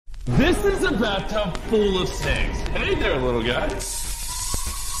This is a bathtub full of snakes. Hey there, little guy.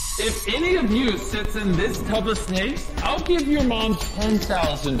 If any of you sits in this tub of snakes, I'll give your mom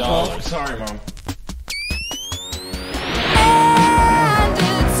 $10,000. Oh, sorry, Mom.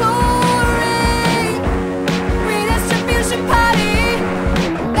 Mandatory redistribution party.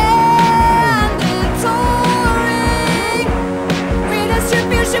 Mandatory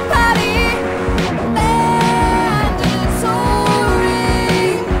redistribution party. Mandatory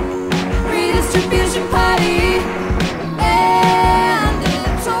redistribution party. Mandatory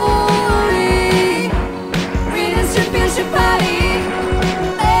redistribution party.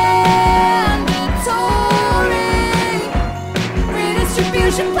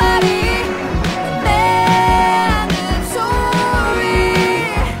 Redistribution party. Mandatory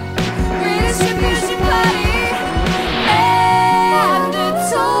redistribution party.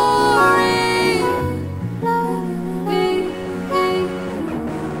 Mandatory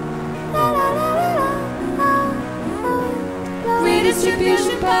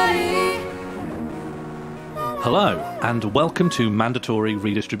redistribution party. Hello, and welcome to Mandatory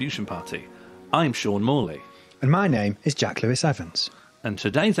Redistribution Party. I'm Sean Morley, And my name is Jack Lewis Evans. and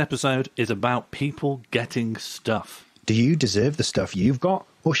today's episode is about people getting stuff. Do you deserve the stuff you've got,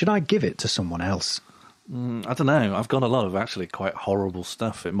 or should I give it to someone else? I don't know, I've got a lot of actually quite horrible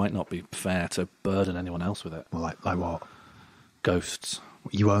stuff. It might not be fair to burden anyone else with it. Well, like what? Ghosts.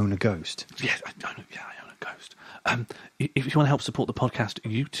 You own a ghost. Yeah, I own a ghost. If you want to help support the podcast,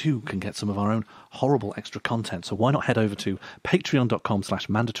 you too can get some of our own horrible extra content. So why not head over to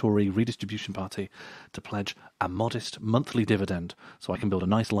patreon.com/mandatory redistribution party to pledge a modest monthly dividend so I can build a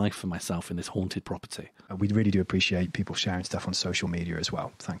nice life for myself in this haunted property. We really do appreciate people sharing stuff on social media as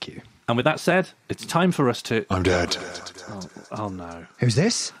well. Thank you. And with that said, it's time for us to... I'm dead. Oh no. Who's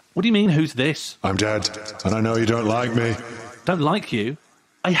this? What do you mean, who's this? I'm dead, and I know you don't like me. Don't like you?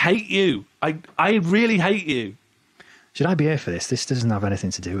 I hate you. I really hate you. Should I be here for this? This doesn't have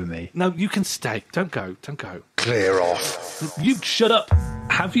anything to do with me. No, you can stay. Don't go. Clear off. You shut up.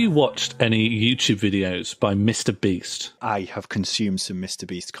 Have you watched any YouTube videos by Mr. Beast? I have consumed some Mr.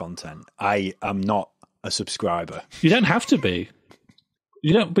 Beast content. I am not a subscriber. You don't have to be.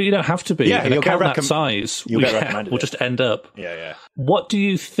 You don't have to be. Yeah, an you'll get account that size, you'll get recommended we'll it. just end up. Yeah. What do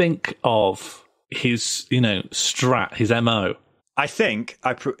you think of his, strat, his MO? I think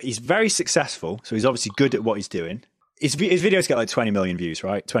he's very successful, so he's obviously good at what he's doing. His videos get like 20 million views,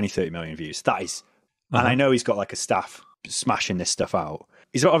 right? 20, 30 million views. That is... And I know he's got like a staff smashing this stuff out.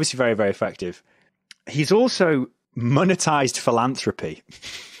 He's obviously very, very effective. He's also monetized philanthropy,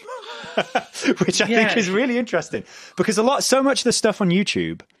 which I think is really interesting because so much of the stuff on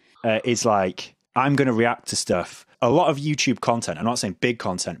YouTube is like, I'm going to react to stuff. A lot of YouTube content, I'm not saying big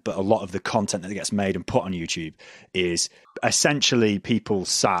content, but a lot of the content that gets made and put on YouTube is essentially people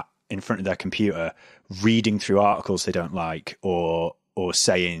sat in front of their computer reading through articles they don't like or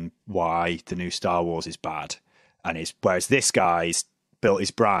saying why the new Star Wars is bad. Whereas this guy's built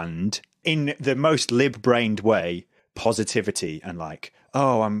his brand in the most lib-brained way, positivity and like,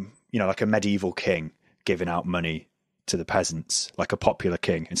 oh, I'm, like a medieval king giving out money to the peasants, like a popular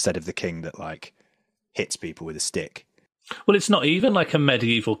king instead of the king that like hits people with a stick. Well, it's not even like a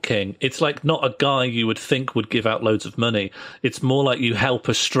medieval king. It's like not a guy you would think would give out loads of money. It's more like you help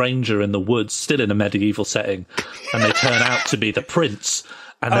a stranger in the woods, still in a medieval setting, and they turn out to be the prince.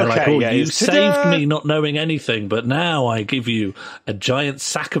 And they're like, you saved me not knowing anything, but now I give you a giant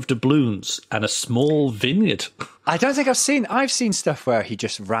sack of doubloons and a small vineyard. I don't think I've seen stuff where he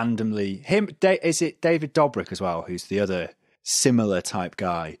just randomly... Is it David Dobrik as well, who's the other similar type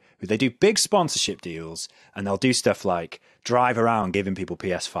guy, who they do big sponsorship deals and they'll do stuff like drive around giving people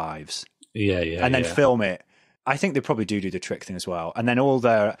PS5s. Yeah. And then film it. I think they probably do the trick thing as well. And then all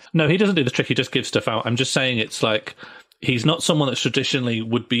their... No, he doesn't do the trick. He just gives stuff out. I'm just saying it's like... He's not someone that traditionally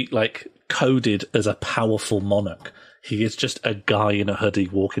would be like coded as a powerful monarch. He is just a guy in a hoodie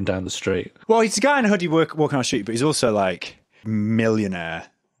walking down the street. Well, he's a guy in a hoodie walking on the street, but he's also like millionaire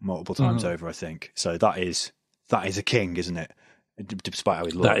multiple times over, I think. So that is a king, isn't it? Despite how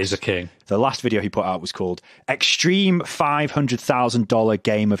he looks. That is a king. The last video he put out was called Extreme $500,000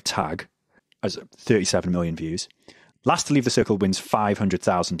 Game of Tag. Has 37 million views. Last to leave the circle wins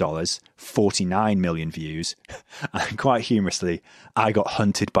 $500,000, 49 million views. And quite humorously, I got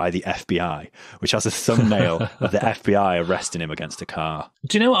hunted by the FBI, which has a thumbnail of the FBI arresting him against a car.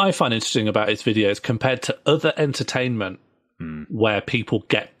 Do you know what I find interesting about his videos compared to other entertainment where people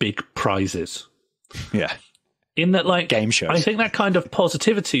get big prizes? Yeah. In that, like, game shows. I think that kind of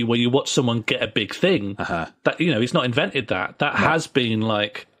positivity where you watch someone get a big thing, that, you know, he's not invented that. That has been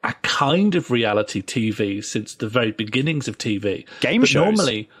like a kind of reality TV since the very beginnings of TV. Game shows.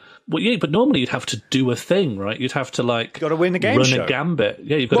 Normally, Well, yeah, but normally you'd have to do a thing, right? You'd have to like got to win the game run show. a gambit.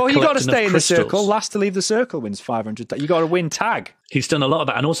 Yeah, you've got to Well, you collect got to enough stay in the crystals. circle. Last to leave the circle wins 500. You got to win tag. He's done a lot of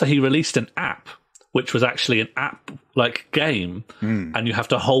that, and also he released an app, which was actually an app like game, and you have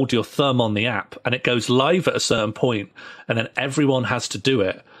to hold your thumb on the app, and it goes live at a certain point, and then everyone has to do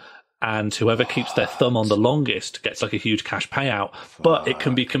it. And whoever keeps their thumb on the longest gets like a huge cash payout. But it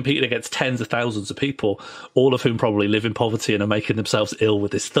can be competed against tens of thousands of people, all of whom probably live in poverty and are making themselves ill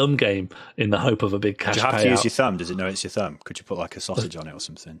with this thumb game in the hope of a big cash Do you have payout. to use your thumb? Does it know it's your thumb? Could you put like a sausage on it or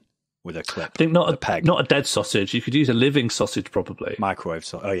something with a clip? I think not a peg, not a dead sausage. You could use a living sausage probably.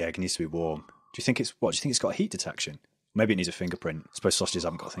 microwave. Oh yeah, it needs to be warm. Do you think it's what? Do you think it's got heat detection? Maybe it needs a fingerprint. I suppose sausages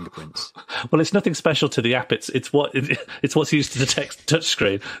haven't got fingerprints. Well, it's nothing special to the app. It's what's used to detect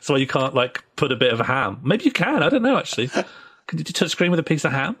touchscreen. So you can't like put a bit of a ham. Maybe you can. I don't know actually. Can you do touchscreen with a piece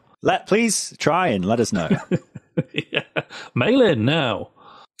of ham? Please try and let us know. Yeah. Mail in now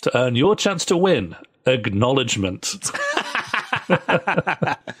to earn your chance to win acknowledgement.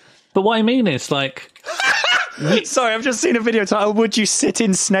 But what I mean is like. Sorry, I've just seen a video titled "Would you sit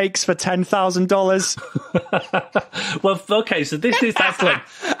in snakes for $10,000?" Well, okay, so that's like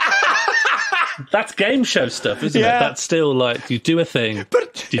that's game show stuff, isn't Yeah. it? That's still like you do a thing.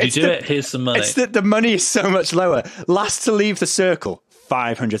 But Did you do it? Here's some money. It's that the money is so much lower. Last to leave the circle,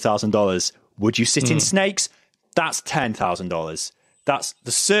 $500,000. Would you sit in snakes? That's $10,000. That's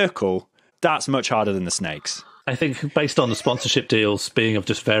the circle. That's much harder than the snakes. I think based on the sponsorship deals being of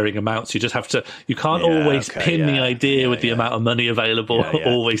just varying amounts, you just have to. You can't always pin the idea with the amount of money available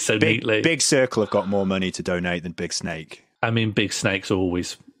always so neatly. Big Circle have got more money to donate than Big Snake. I mean, Big Snake's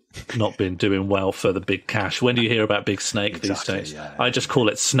always not been doing well for the big cash. When do you hear about Big Snake these days? Yeah. I just call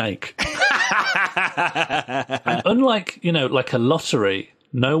it Snake. And unlike, like a lottery,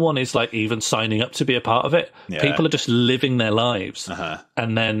 no one is like even signing up to be a part of it. Yeah. People are just living their lives.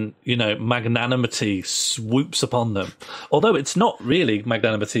 And then, magnanimity swoops upon them. Although it's not really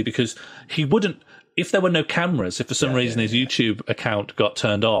magnanimity because he wouldn't, if there were no cameras, if for some reason his YouTube account got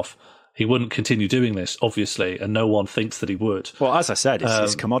turned off, he wouldn't continue doing this, obviously, and no one thinks that he would. Well, as I said,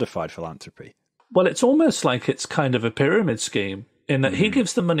 it's commodified philanthropy. Well, it's almost like it's kind of a pyramid scheme in that he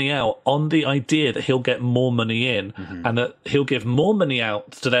gives the money out on the idea that he'll get more money in and that he'll give more money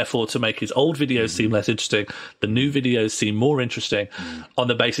out to make his old videos seem less interesting, the new videos seem more interesting on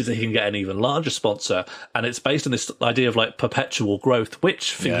the basis that he can get an even larger sponsor. And it's based on this idea of like perpetual growth,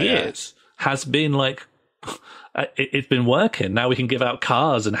 which for years has been like... It's been working. Now we can give out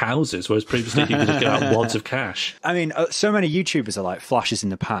cars and houses, whereas previously he could just give out wads of cash. I mean, so many YouTubers are like flashes in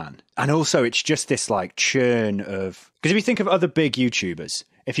the pan. And also it's just this like churn of... Because if you think of other big YouTubers,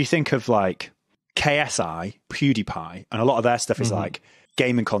 if you think of like KSI, PewDiePie, and a lot of their stuff is like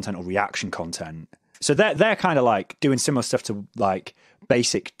gaming content or reaction content. So they're kind of like doing similar stuff to like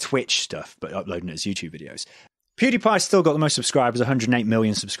basic Twitch stuff, but uploading it as YouTube videos. PewDiePie's still got the most subscribers, 108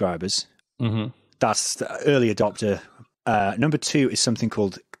 million subscribers. That's the early adopter. Number 2 is something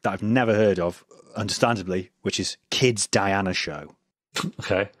called, that I've never heard of, understandably, which is Kids Diana Show.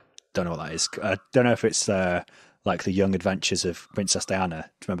 Okay. Don't know what that is. Don't know if it's like the Young Adventures of Princess Diana.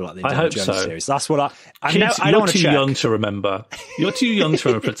 Do you remember like the I Indiana hope Jones so. series? That's what I Kids, don't you're want to too check. young to remember. You're too young to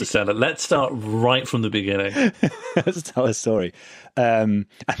remember Princess Diana. Let's start right from the beginning. Let's tell a story. And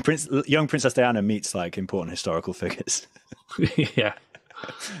young Princess Diana meets like important historical figures. Yeah.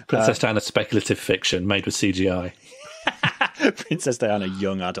 Princess Diana speculative fiction made with CGI. Princess Diana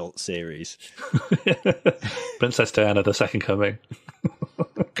young adult series. Princess Diana, the Second Coming.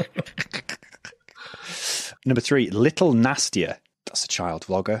 Number 3, Little Nastia. That's a child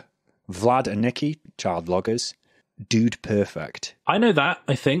vlogger. Vlad and Nikki, child vloggers. Dude Perfect. I know that,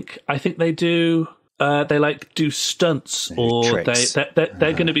 I think. I think they do... they like do stunts, or tricks. they're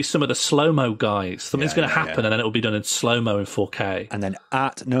going to be some of the slow-mo guys. Something's going to happen, and then it will be done in slow-mo in 4K. And then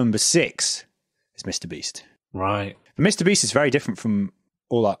at number 6 is Mr. Beast. Right. But Mr. Beast is very different from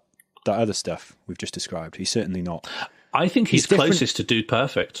all that other stuff we've just described. He's certainly not. I think he's closest to Dude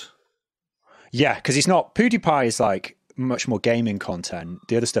Perfect. Yeah, because he's not. PewDiePie is like much more gaming content.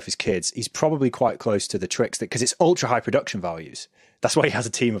 The other stuff is kids. He's probably quite close to the tricks because it's ultra high production values. That's why he has a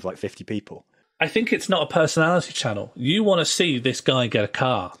team of like 50 people. I think it's not a personality channel. You want to see this guy get a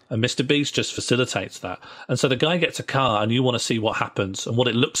car, and Mr. Beast just facilitates that. And so the guy gets a car, and you want to see what happens and what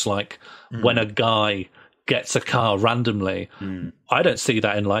it looks like when a guy gets a car randomly. I don't see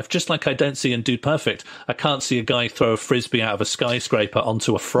that in life, just like I don't see in Dude Perfect. I can't see a guy throw a frisbee out of a skyscraper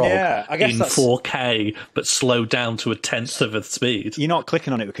onto a frog in 4K, but slowed down to 1/10 of the speed. You're not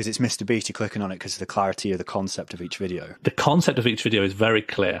clicking on it because it's Mr. Beast. You're clicking on it because of the clarity of the concept of each video. The concept of each video is very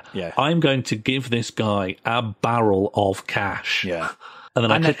clear. Yeah. I'm going to give this guy a barrel of cash. Yeah. And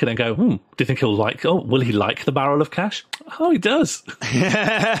then I click it and go, do you think will he like the barrel of cash? Oh, he does.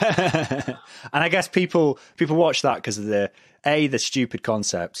 And I guess people watch that because of the stupid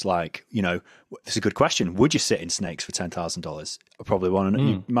concepts like, it's a good question. Would you sit in snakes for $10,000? I probably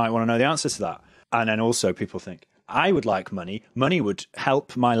you might want to know the answer to that. And then also people think, I would like money. Money would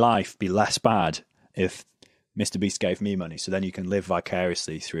help my life be less bad if Mr. Beast gave me money. So then you can live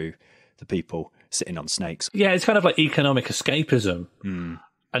vicariously through the people sitting on snakes. Yeah, it's kind of like economic escapism.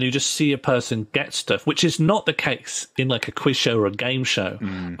 And you just see a person get stuff, which is not the case in like a quiz show or a game show.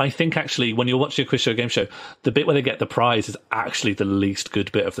 I think actually when you're watching a quiz show or game show, the bit where they get the prize is actually the least good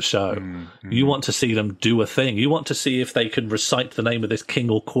bit of the show. You want to see them do a thing. You want to see if they can recite the name of this king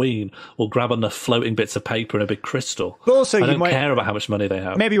or queen or grab enough floating bits of paper and a big crystal. But also, I don't care about how much money they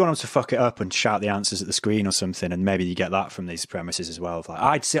have. Maybe you want them to fuck it up and shout the answers at the screen or something, and maybe you get that from these premises as well. Like,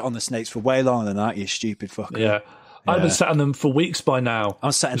 I'd sit on the snakes for way longer than that, you stupid fucker. Yeah. I've been sat on them for weeks by now.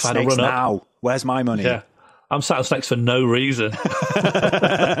 I'm sat on snakes now. Where's my money? Yeah. I'm sat on snakes for no reason.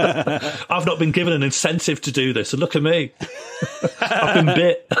 I've not been given an incentive to do this. And look at me. I've been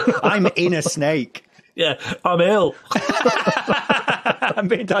bit. I'm in a snake. Yeah, I'm ill. I'm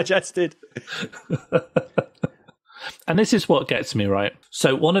being digested. And this is what gets me, right?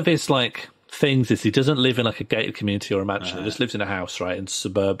 So one of his things is he doesn't live in like a gated community or a mansion. He just lives in a house, right, in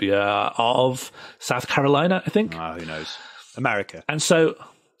suburbia of South Carolina, I think. Oh, who knows? America. And so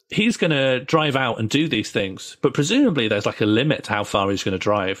he's going to drive out and do these things, but presumably there's like a limit to how far he's going to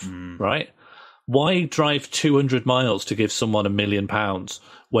drive, right? Why drive 200 miles to give someone £1 million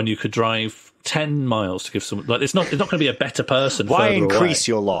when you could drive 10 miles to give someone... Like, it's not going to be a better person. Why further increase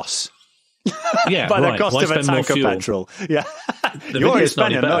away. your loss? Yeah, by right. the cost Why of a spend more tank of fuel? petrol. Yeah. The You're already video's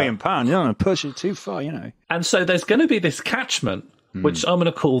not any spending £1 million. You don't want to push it too far, And so there's going to be this catchment, which I'm going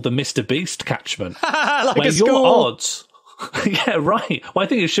to call the Mr. Beast catchment. Like where a school. your odds... Yeah, right. Well, I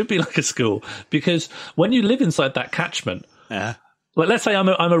think it should be like a school, because when you live inside that catchment... Yeah. Like, let's say I'm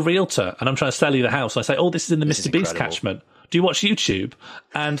a realtor and I'm trying to sell you the house. I say, oh, this is in the Mr. Beast incredible. catchment. Do you watch YouTube?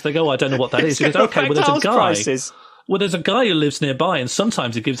 And they go, oh, I don't know what that is. He goes, okay, well, there's a guy. Prices. Well, there's a guy who lives nearby, and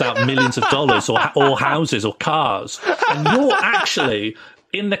sometimes he gives out millions of dollars or houses or cars. And you're actually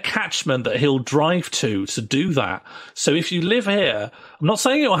in the catchment that he'll drive to do that. So if you live here, I'm not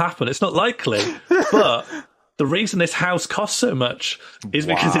saying it will happen. It's not likely. But the reason this house costs so much is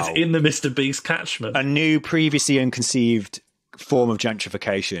because it's in the Mr. Beast catchment. A new, previously unconceived form of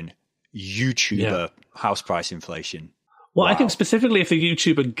gentrification. YouTuber house price inflation. Well, I think specifically if a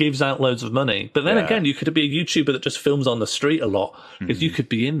YouTuber gives out loads of money, but then again, you could be a YouTuber that just films on the street a lot, because you could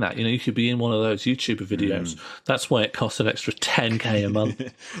be in that. You could be in one of those YouTuber videos. That's why it costs an extra $10K a month.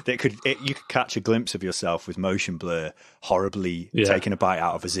 You could catch a glimpse of yourself with motion blur, horribly taking a bite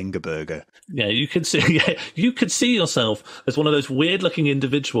out of a Zinger burger. Yeah, you could see yourself as one of those weird-looking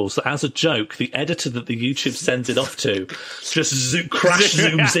individuals that, as a joke, the editor that the YouTube sends it off to just crash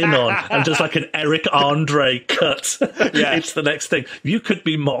zooms in on and does like an Eric Andre cut. Yeah. It's the next thing. You could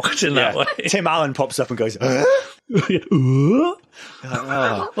be mocked in that way. Tim Allen pops up and goes, I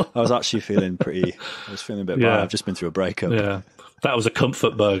was actually feeling a bit bad. I've just been through a breakup. Yeah. That was a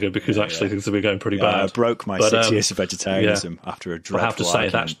comfort burger, because actually things have been going pretty bad. I broke my 6 years of vegetarianism after a dreadful I have to say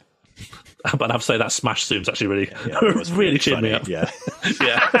argument. But I have to say that smash zoom's actually really, it was really cheered funny. me up. Yeah.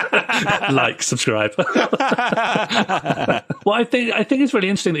 Like, subscribe. Well, I think it's really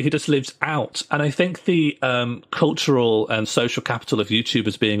interesting that he just lives out, and I think the cultural and social capital of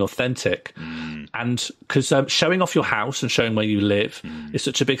YouTubers being authentic, and because showing off your house and showing where you live is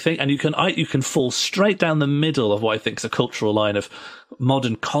such a big thing, and you can fall straight down the middle of what I think is a cultural line of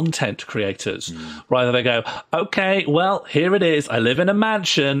modern content creators, where they go, okay, well, here it is. I live in a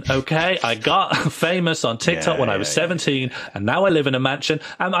mansion. Okay, I got famous on TikTok when I was 17, and now I live in a mansion,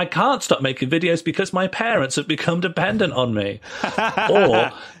 and I can't stop making videos because my parents have become dependent on me.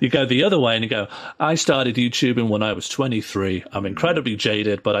 Or you go the other way and you go, I started YouTubing when I was 23. I'm incredibly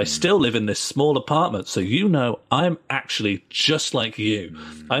jaded, but I still live in this small apartment. So, I'm actually just like you.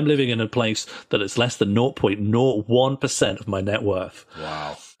 I'm living in a place that is less than 0.01% of my net worth.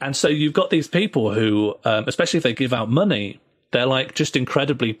 Wow. And so you've got these people who, especially if they give out money, they're like just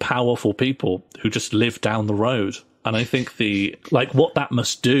incredibly powerful people who just live down the road. And I think what that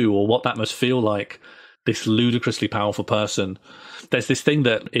must do, or what that must feel like, this ludicrously powerful person. There's this thing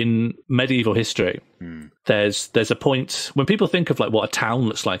that in medieval history, there's a point when people think of like what a town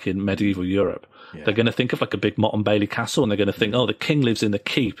looks like in medieval Europe, they're going to think of like a big Motte and Bailey castle, and they're going to think, oh, the king lives in the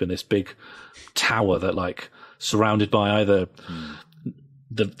keep in this big tower that like surrounded by either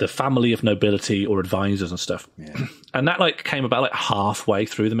the family of nobility or advisors and stuff. Yeah. And that like came about like halfway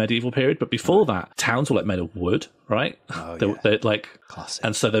through the medieval period. But before that, towns were like made of wood, right? Oh, They're like, classic.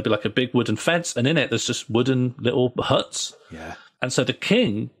 and so there'd be like a big wooden fence, and in it there's just wooden little huts. Yeah. And so the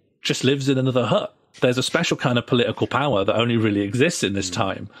king just lives in another hut. There's a special kind of political power that only really exists in this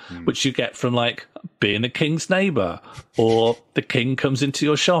time, which you get from like being the king's neighbor, or the king comes into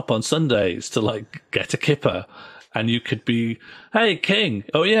your shop on Sundays to like get a kipper, and you could be, hey, king,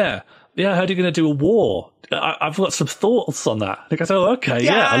 oh yeah, I heard you're going to do a war. I've got some thoughts on that. They go, oh, okay,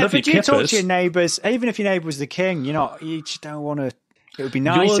 yeah, I love your but you talk kippers. to your neighbours, even if your neighbour was the king, you just don't want to. It would be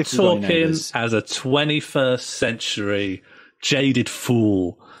nice You're if you got your talking neighbours. as a 21st century jaded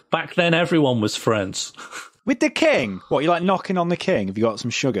fool. Back then, everyone was friends. With the king? What, you like knocking on the king? Have you got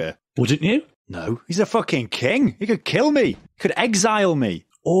some sugar? Wouldn't you? No. He's a fucking king. He could kill me. He could exile me.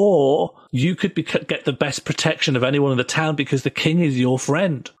 Or you could get the best protection of anyone in the town because the king is your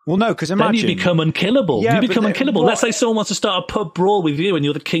friend. Well, no, because Then imagine. you become unkillable. Yeah, you but become then unkillable. what- Let's say someone wants to start a pub brawl with you and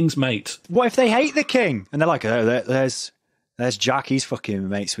you're the king's mate. What if they hate the king? And they're like, oh, there's Jack. He's fucking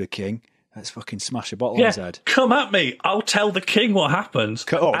mates with king. Let's fucking smash a bottle on his head. Come at me. I'll tell the king what happened.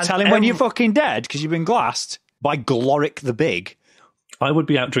 Oh, And tell him when you're fucking dead because you've been glassed by Gloric the Big. I would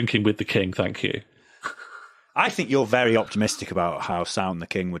be out drinking with the king, thank you. I think you're very optimistic about how sound the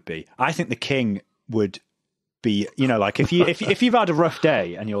king would be. I think the king would be, like if you've had a rough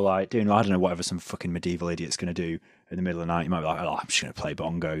day and you're like doing, I don't know, whatever some fucking medieval idiot's going to do in the middle of the night, you might be like, oh, I'm just going to play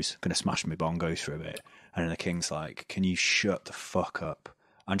bongos, going to smash my bongos for a bit. And then the king's like, can you shut the fuck up?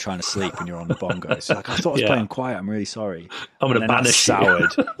 I'm trying to sleep and you're on the bongos. So like, I thought I was playing quiet. I'm really sorry. I'm going to banish you.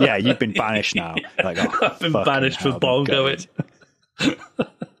 Soured. Yeah, you've been banished now. Like, I've been banished for bongoing.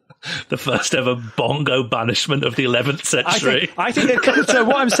 The first ever bongo banishment of the 11th century. I think so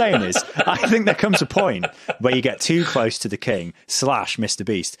what I'm saying is, I think there comes a point where you get too close to the king / Mr.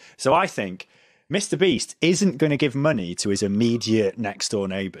 Beast. So I think Mr. Beast isn't going to give money to his immediate next door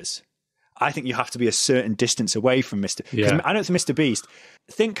neighbours. I think you have to be a certain distance away from Mr. Yeah. I don't think Mr. Beast.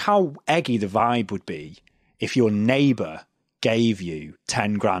 Think how eggy the vibe would be if your neighbour gave you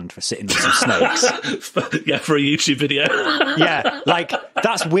 10 grand for sitting on some snakes. For a YouTube video. Yeah, like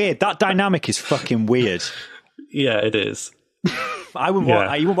that's weird. That dynamic is fucking weird. Yeah, it is. I wouldn't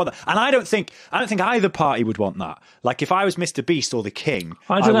want that, and I don't think either party would want that. Like if I was Mr. Beast or the King,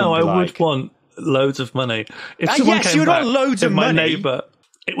 I don't know. I wouldn't be would want loads of money. If Yes, someone came you'd want back loads to of my money. neighbour,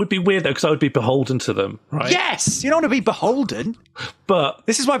 it would be weird though because I would be beholden to them, right? Yes, you don't want to be beholden. But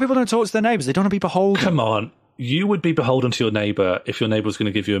This is why people don't talk to their neighbours. They don't want to be beholden. come on, you would be beholden to your neighbour if your neighbour was going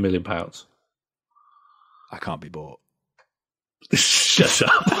to give you £1 million. I can't be bought. Shut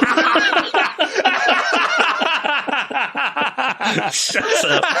up. Shut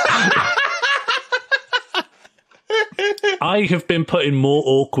up. I have been put in more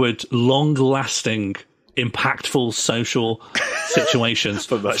awkward, long-lasting, impactful social situations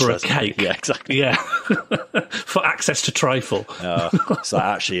for a cake. Yeah, exactly. Yeah. For access to trifle. So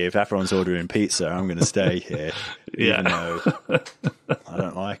actually, if everyone's ordering pizza, I'm going to stay here. Even though I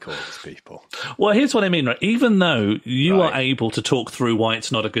don't like all these people. Well, here's what I mean, right? Even though you Right. are able to talk through why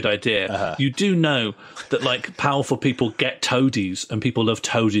it's not a good idea, you do know that, like, powerful people get toadies and people love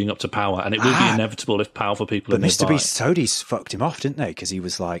toadying up to power, and it will be inevitable if powerful people But are Mr. nearby. Beast's toadies fucked him off, didn't they? Because he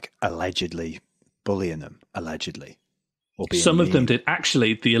was like allegedly bullying them. Allegedly. Or being Some of them mean. did.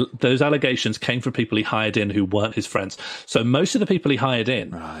 Actually, those allegations came from people he hired in who weren't his friends. So most of the people he hired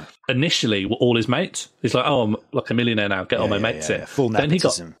in initially were all his mates. He's like, oh, I'm like a millionaire now. Get all my mates in. Full Then he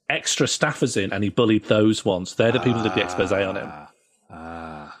got nepotism. extra staffers in and he bullied those ones. They're the people that did the expose on him.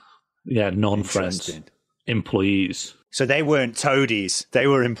 Yeah, non-friends. Interesting. Employees. So they weren't toadies. They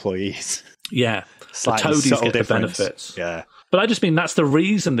were employees. Yeah. The Slightly toadies subtle get the difference. benefits. Yeah. But I just mean that's the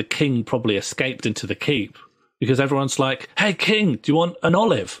reason the king probably escaped into the keep. Because everyone's like, hey, king, do you want an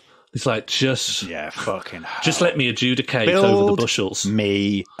olive? He's like, just Fucking hell. let me adjudicate Build over the bushels.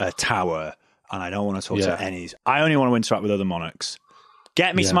 me a tower, and I don't want to talk to any. I only want to interact with other monarchs.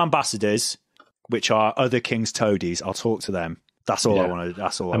 Get me some ambassadors, which are other kings' toadies. I'll talk to them. That's all I want to.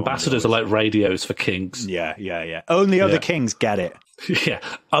 That's all. Ambassadors are like radios for kings. Yeah. Only other kings get it. Yeah.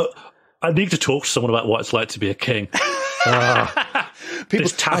 I need to talk to someone about what it's like to be a king.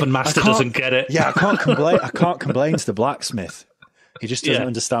 This tavern master doesn't get it. Yeah, I can't complain. I can't complain to the blacksmith. He just doesn't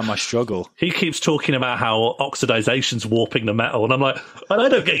understand my struggle. He keeps talking about how oxidization's warping the metal, and I'm like, but I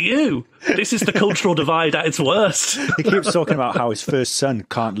don't get you. This is the cultural divide at its worst. He keeps talking about how his first son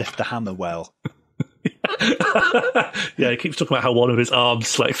can't lift the hammer well. Yeah, he keeps talking about how one of his arms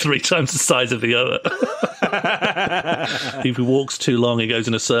is like 3 times the size of the other. If he walks too long, he goes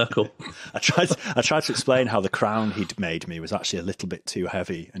in a circle. I tried to explain how the crown he'd made me was actually a little bit too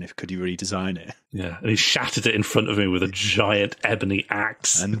heavy, and if could you redesign it? Yeah, and he shattered it in front of me with a giant ebony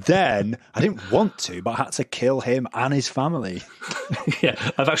axe. And then I didn't want to, but I had to kill him and his family. Yeah,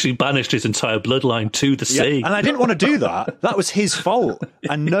 I've actually banished his entire bloodline to the sea. And I didn't want to do that. That was his fault,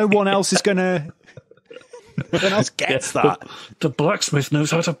 and no one else is gonna. No one else gets that. The blacksmith knows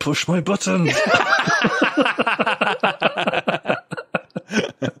how to push my buttons.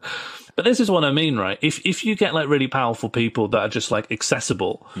 But this is what I mean, right? If you get like really powerful people that are just like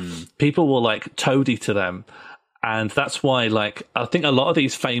accessible, people will like toady to them. And that's why, like, I think a lot of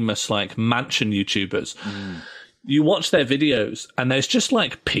these famous like mansion YouTubers, you watch their videos and there's just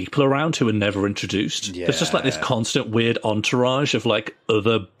like people around who are never introduced. Yeah. There's just like this constant weird entourage of like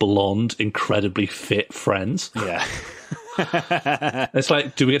other blonde, incredibly fit friends. Yeah. It's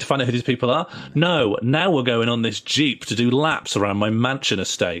like, do we get to find out who these people are? No. Now we're going on this Jeep to do laps around my mansion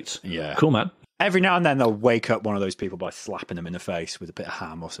estate. Yeah. Cool, man. Every now and then they'll wake up one of those people by slapping them in the face with a bit of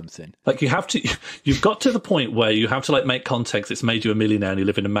ham or something. Like you've got to the point where you have to like make context. It's made you a millionaire and you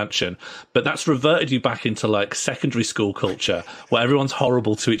live in a mansion, but that's reverted you back into like secondary school culture where everyone's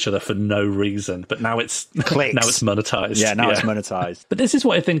horrible to each other for no reason. But now it's Clicks. now it's monetized. Yeah, now it's monetized. But this is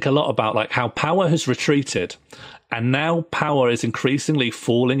what I think a lot about, like how power has retreated. And now power is increasingly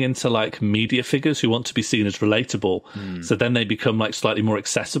falling into like media figures who want to be seen as relatable. So then they become like slightly more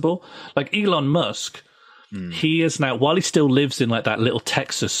accessible. Like Elon Musk, he is now, while he still lives in like that little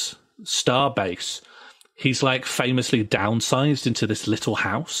Texas star base, he's like famously downsized into this little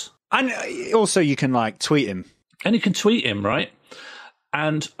house. And also you can like tweet him. And you can tweet him, right?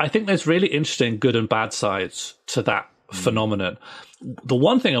 And I think there's really interesting good and bad sides to that phenomenon. The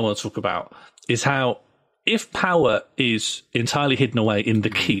one thing I want to talk about is how if power is entirely hidden away in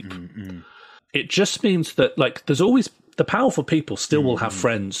the keep, it just means that like there's always the powerful people still will have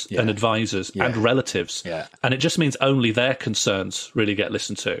friends and advisors and relatives. Yeah. And it just means only their concerns really get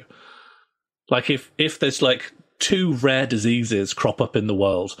listened to. Like if there's like two rare diseases crop up in the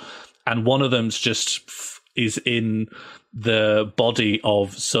world and one of them's just is in the body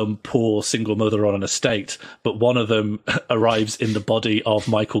of some poor single mother on an estate, but one of them arrives in the body of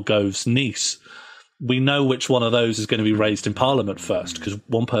Michael Gove's niece, we know which one of those is going to be raised in Parliament first, because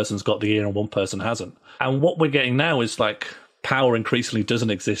one person's got the ear and one person hasn't. And what we're getting now is like power increasingly doesn't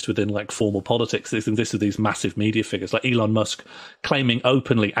exist within like formal politics. It exists with these massive media figures like Elon Musk claiming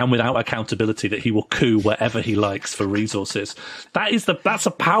openly and without accountability that he will coup wherever he likes for resources. That's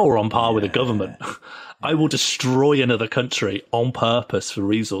a power on par with a government. I will destroy another country on purpose for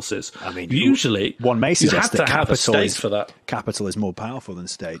resources. I mean, usually one may suggest you have that to have a state for that. Capital is more powerful than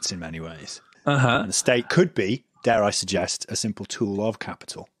states in many ways. And the state could be, dare I suggest, a simple tool of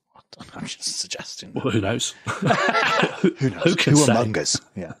capital. I'm just suggesting. Well, who knows? Who knows? Who can Who say? among us?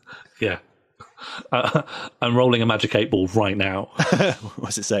 Yeah. Yeah. I'm rolling a magic 8-ball right now.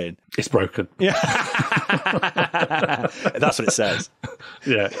 What's it saying? It's broken. Yeah. That's what it says.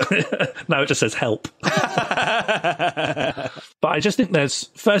 Yeah. Now it just says help. But I just think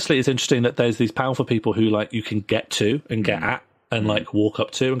firstly, it's interesting that there's these powerful people who like you can get to and get at and like walk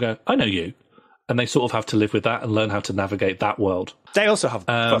up to and go, I know you. And they sort of have to live with that and learn how to navigate that world. They also have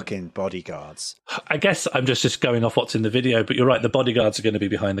fucking bodyguards. I guess I'm just going off what's in the video, but you're right. The bodyguards are going to be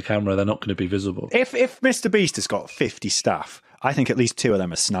behind the camera. They're not going to be visible. If Mr. Beast has got 50 staff, I think at least 2 of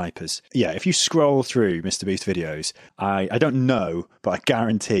them are snipers. Yeah, if you scroll through Mr. Beast videos, I don't know, but I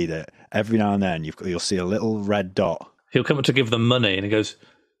guarantee that every now and then you'll see a little red dot. He'll come up to give them money and he goes,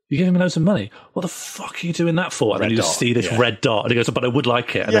 you gave him loads of money? What the fuck are you doing that for? And then you just see this red dot. And he goes, but I would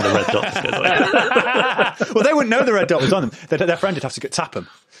like it. And then the red dot just goes like... Well, they wouldn't know the red dot was on them. Their friend would have to tap them.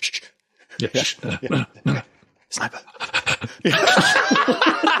 Shh. Yeah. Yeah. Sniper.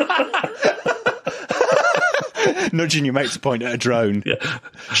 Nudging your mate to point at a drone. Yeah.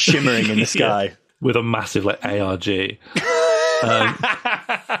 Shimmering in the sky. Yeah. With a massive like ARG. And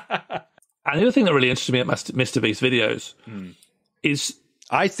the other thing that really interested me at Mr. Beast videos is...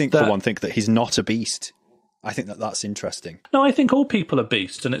 I think, for one thing, that he's not a beast. I think that's interesting. No, I think all people are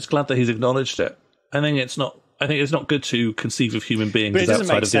beasts, and it's glad that he's acknowledged it. I think it's not good to conceive of human beings as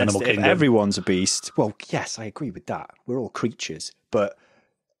outside of the animal kingdom. If everyone's a beast, well, yes, I agree with that. We're all creatures, but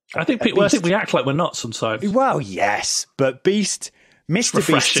I think we act like we're not sometimes. Well, yes, but beast. Mr.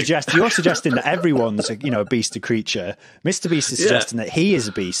 Beast suggests you're suggesting that everyone's a beast, a creature. Mr. Beast is suggesting that he is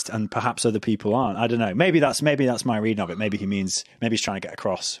a beast, and perhaps other people aren't. I don't know. Maybe that's my reading of it. Maybe he's trying to get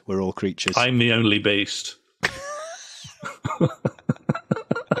across we're all creatures. I'm the only beast.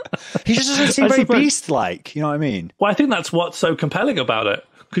 He just doesn't seem very beast-like. You know what I mean? Well, I think that's what's so compelling about it,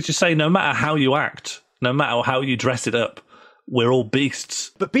 because you say no matter how you act, No matter how you dress it up, we're all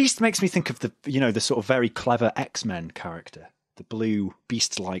beasts. But Beast makes me think of the sort of very clever X-Men character, the blue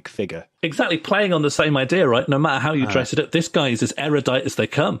beast-like figure. Exactly, playing on the same idea, right? No matter how you dress it up, this guy is as erudite as they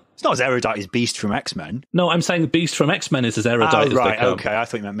come. It's not as erudite as Beast from X-Men. No, I'm saying Beast from X-Men is as erudite as they come. Okay, I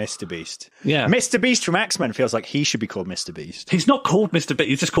thought you meant Mr. Beast. Yeah. Mr. Beast from X-Men feels like he should be called Mr. Beast. He's not called Mr. Beast,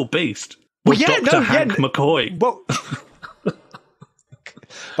 he's just called Beast. Well, Or Dr. Hank McCoy. Well,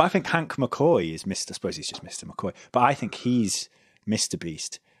 but I think Hank McCoy is Mr. I suppose he's just Mr. McCoy. But I think he's Mr.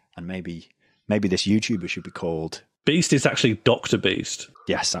 Beast, and maybe this YouTuber should be called... Beast is actually Dr. Beast.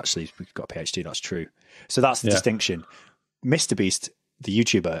 Yes, actually, we've got a PhD, that's true. So that's the distinction. Mr. Beast, the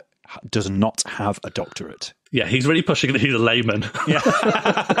YouTuber, does not have a doctorate. Yeah, he's really pushing that he's a layman. Yeah.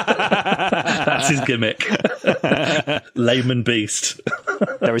 That's his gimmick. Layman Beast.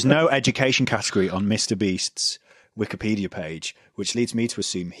 There is no education category on Mr. Beast's Wikipedia page, which leads me to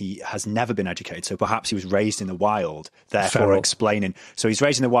assume he has never been educated. So perhaps he was raised in the wild, therefore Feral. explaining. So he's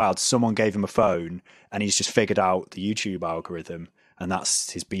raised in the wild, someone gave him a phone, and he's just figured out the YouTube algorithm, and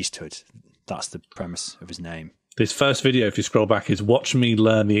that's his beasthood. That's the premise of his name. This first video, if you scroll back, is watch me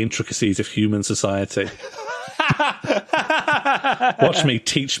learn the intricacies of human society. Watch me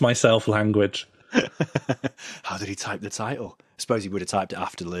teach myself language. How did he type the title? I suppose he would have typed it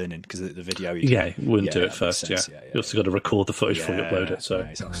after learning, because the video... Yeah, he wouldn't do it first, sense, yeah. You also got to record the footage before you upload it. So yeah,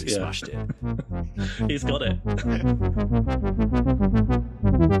 he's actually smashed it. He's got it.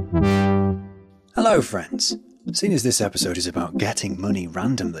 Hello, friends. Seeing as this episode is about getting money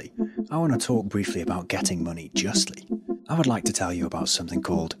randomly, I want to talk briefly about getting money justly. I would like to tell you about something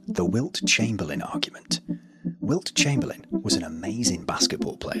called the Wilt Chamberlain argument. Wilt Chamberlain was an amazing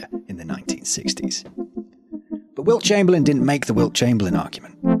basketball player in the 1960s. But Wilt Chamberlain didn't make the Wilt Chamberlain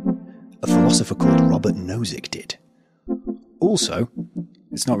argument. A philosopher called Robert Nozick did. Also,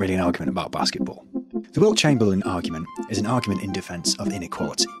 it's not really an argument about basketball. The Wilt Chamberlain argument is an argument in defence of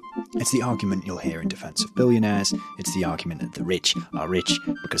inequality. It's the argument you'll hear in defence of billionaires. It's the argument that the rich are rich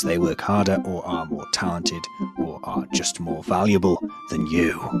because they work harder or are more talented or are just more valuable than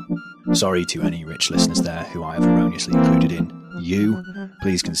you. Sorry to any rich listeners there who I have erroneously included in you.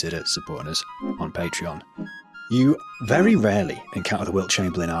 Please consider supporting us on Patreon. You very rarely encounter the Wilt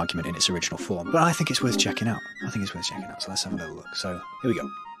Chamberlain argument in its original form, but I think it's worth checking out. So let's have a little look. So here we go.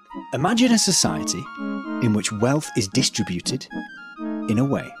 Imagine a society in which wealth is distributed in a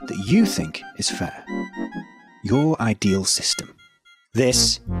way that you think is fair. Your ideal system.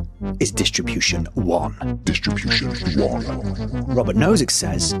 This is distribution 1. Distribution 1. Robert Nozick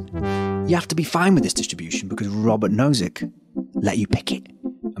says you have to be fine with this distribution because Robert Nozick let you pick it.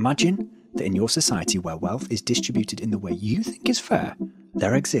 Imagine that in your society where wealth is distributed in the way you think is fair,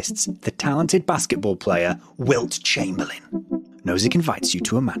 there exists the talented basketball player Wilt Chamberlain. Nozick invites you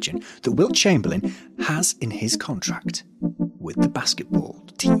to imagine that Wilt Chamberlain has in his contract with the basketball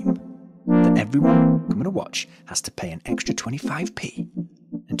team that everyone coming to watch has to pay an extra 25p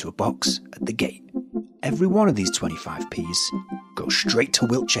into a box at the gate. Every one of these 25p's goes straight to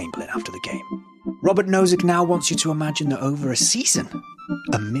Wilt Chamberlain after the game. Robert Nozick now wants you to imagine that over a season,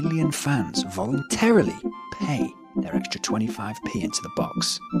 1 million fans voluntarily pay their extra 25p into the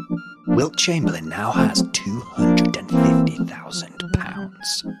box. Wilt Chamberlain now has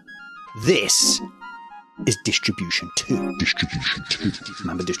 £250,000. This is distribution 2. Distribution 2.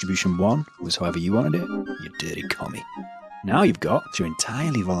 Remember distribution 1 was however you wanted it? You dirty commie. Now you've got, through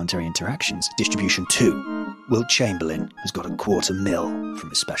entirely voluntary interactions, distribution 2. Wilt Chamberlain has got $250,000 from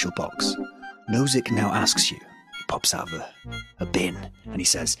his special box. Nozick now asks you, he pops out of a bin, and he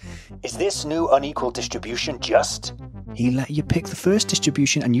says, "Is this new unequal distribution just?" He let you pick the first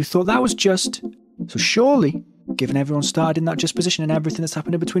distribution, and you thought that was just. So surely, given everyone started in that just position and everything that's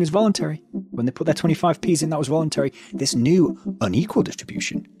happened in between is voluntary. When they put their 25p's in, that was voluntary. This new unequal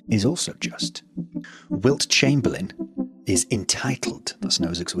distribution is also just. Wilt Chamberlain is entitled, that's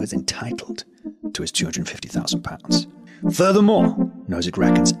Nozick's words, entitled to his £250,000. Furthermore, Nozick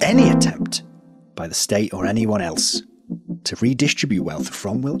reckons any attempt by the state or anyone else to redistribute wealth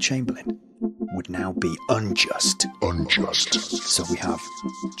from Wilt Chamberlain would now be unjust. Unjust. So we have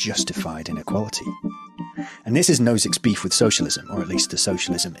justified inequality. And this is Nozick's beef with socialism, or at least the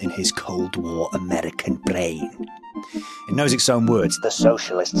socialism in his Cold War American brain. In Nozick's own words, The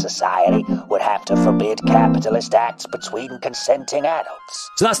socialist society would have to forbid capitalist acts between consenting adults.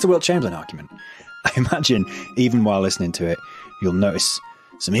 so that's the Wilt Chamberlain argument. I imagine, even while listening to it, you'll notice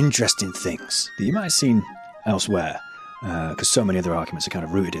some interesting things that you might have seen elsewhere, because so many other arguments are kind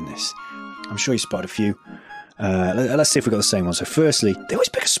of rooted in this. I'm sure you spotted a few. Let's see if we've got the same one. So firstly, they always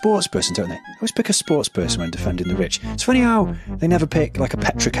pick a sports person, don't they? They always pick a sports person when defending the rich. It's funny how they never pick like a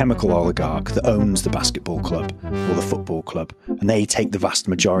petrochemical oligarch that owns the basketball club or the football club, and they take the vast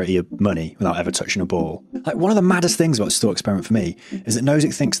majority of money without ever touching a ball. Like, one of the maddest things about this thought experiment for me is that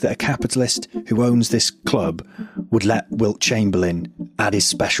Nozick thinks that a capitalist who owns this club would let Wilt Chamberlain add his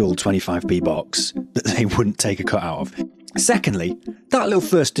special 25p box that they wouldn't take a cut out of. Secondly, that little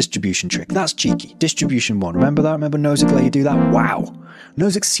first distribution trick, that's cheeky. Distribution 1, remember that? Remember Nozick let you do that? Wow.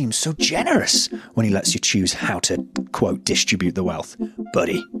 Nozick seems so generous when he lets you choose how to, quote, distribute the wealth.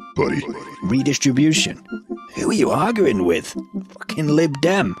 Buddy. Redistribution. Who are you arguing with? Fucking Lib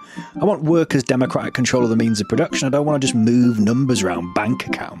Dem. I want workers' democratic control of the means of production. I don't want to just move numbers around bank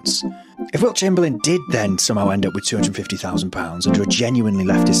accounts. If Wilt Chamberlain did then somehow end up with £250,000 under a genuinely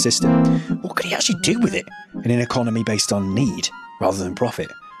leftist system, what could he actually do with it in an economy based on need rather than profit?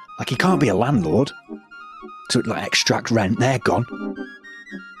 Like, he can't be a landlord to like extract rent. They're gone.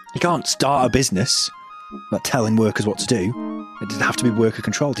 He can't start a business like telling workers what to do. It doesn't have to be worker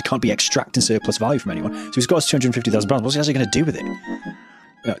controlled. He can't be extracting surplus value from anyone. So he's got his £250,000. What's he actually going to do with it?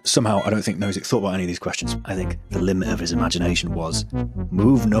 Somehow, I don't think Nozick thought about any of these questions. I think the limit of his imagination was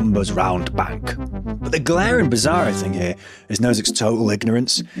move numbers round bank. But the glaring bizarre thing here is Nozick's total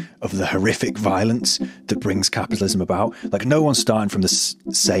ignorance of the horrific violence that brings capitalism about. Like, no one's starting from the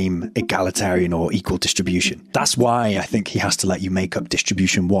same egalitarian or equal distribution. That's why I think he has to let you make up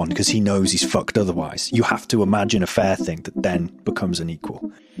distribution 1, because he knows he's fucked otherwise. You have to imagine a fair thing that then becomes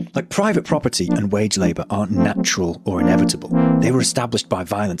unequal. Like, private property and wage labour aren't natural or inevitable. They were established by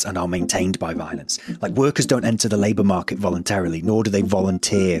violence and are maintained by violence. Like, workers don't enter the labour market voluntarily, nor do they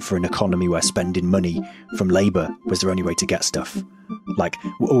volunteer for an economy where spending money from labour was their only way to get stuff. Like,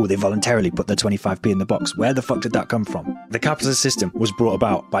 oh, they voluntarily put their 25p in the box. Where the fuck did that come from? The capitalist system was brought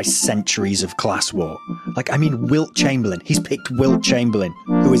about by centuries of class war. Like, I mean, Wilt Chamberlain. He's picked Wilt Chamberlain,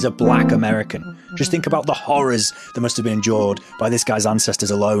 who is a black American. Just think about the horrors that must have been endured by this guy's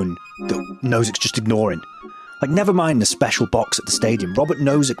ancestors alone that Nozick's just ignoring. Like, never mind the special box at the stadium. Robert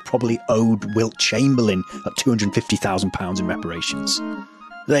Nozick probably owed Wilt Chamberlain like £250,000 in reparations.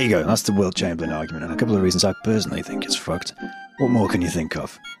 There you go. That's the Wilt Chamberlain argument, and a couple of reasons I personally think it's fucked. What more can you think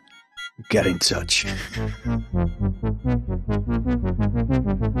of? Get in touch.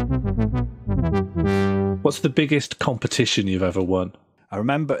 What's the biggest competition you've ever won? I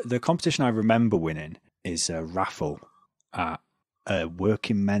remember the competition I remember winning is a raffle at a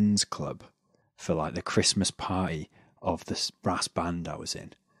working men's club for like the Christmas party of this brass band I was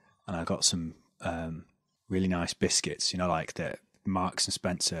in, and I got some really nice biscuits. You know, like the Marks and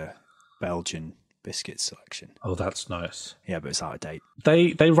Spencer Belgian biscuit selection. Oh, that's nice. Yeah, but it's out of date.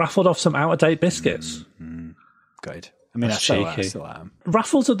 They raffled off some out of date biscuits. Good. I mean, That's I cheeky. still am.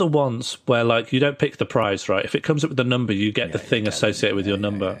 Raffles are the ones where, like, you don't pick the prize, right? If it comes up with a number, you get the thing associated with your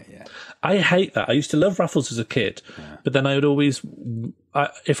number. Yeah. I hate that. I used to love raffles as a kid, but then I would always,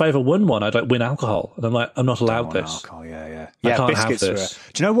 if I ever won one, I'd like win alcohol, and I'm like, I'm not allowed this. Alcohol, yeah. I can't have biscuits this.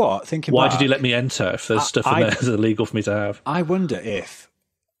 Do you know what? Thinking Why back, did you let me enter if there's stuff in there that's illegal for me to have? I wonder if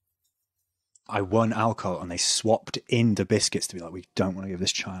I won alcohol and they swapped in the biscuits to be like, we don't want to give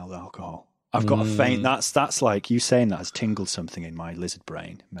this child alcohol. I've got a faint. That's like you saying that has tingled something in my lizard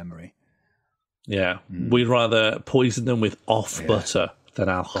brain memory. Yeah, we'd rather poison them with off butter than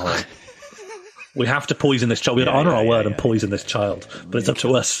alcohol. We have to poison this child. We have to honour our word and poison this child, but it's up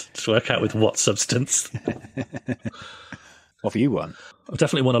to us to work out with what substance. What have you won? I've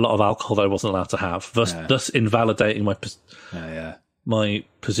definitely won a lot of alcohol that I wasn't allowed to have, thus invalidating my my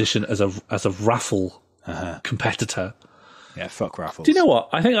position as a raffle competitor. Yeah, fuck raffles. Do you know what?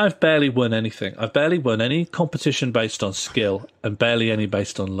 I think I've barely won anything. I've barely won any competition based on skill and barely any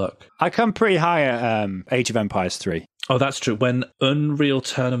based on luck. I come pretty high at Age of Empires 3. Oh, that's true. When Unreal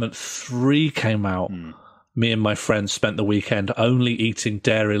Tournament 3 came out, me and my friends spent the weekend only eating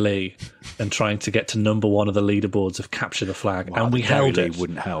Dairy Lee and trying to get to number 1 of the leaderboards of Capture the Flag. Wow, and we held Dairy it. Lee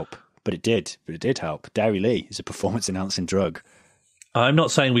wouldn't help, but it did. But it did help. Dairy Lee is a performance-enhancing drug. I'm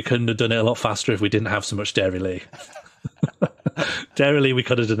not saying we couldn't have done it a lot faster if we didn't have so much Dairy Lee. Dairy Lee, we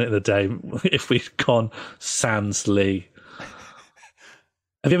could have done it in a day if we'd gone sans Lee.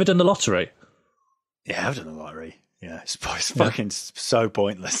 Have you ever done the lottery? Yeah, I've done the lottery. Yeah, it's fucking so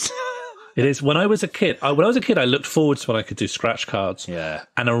pointless. It is. When I was a kid, I looked forward to when I could do scratch cards. Yeah.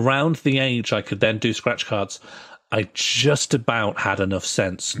 And around the age I could then do scratch cards, I just about had enough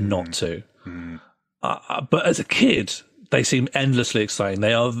sense not to. But as a kid, they seem endlessly exciting.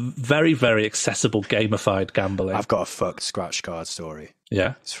 They are very, very accessible, gamified gambling. I've got a fucked scratch card story.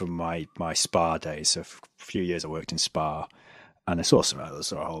 Yeah. It's from my Spa days. So for a few years I worked in Spa. And I saw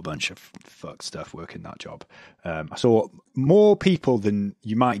a whole bunch of fucked stuff working that job. I saw more people than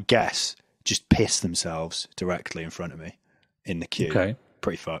you might guess just piss themselves directly in front of me in the queue. Okay.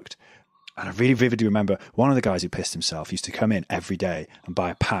 Pretty fucked. And I really vividly remember one of the guys who pissed himself used to come in every day and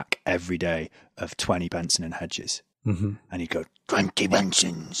buy a pack every day of 20 Benson and Hedges. Mm-hmm. And he'd go, 20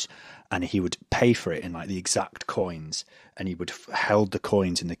 Bensons. And he would pay for it in like the exact coins. And he would held the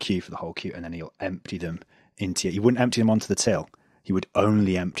coins in the queue for the whole queue. And then he'll empty them into it. He wouldn't empty them onto the till. He would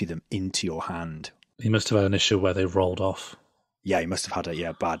only empty them into your hand. He must have had an issue where they rolled off. Yeah, he must have had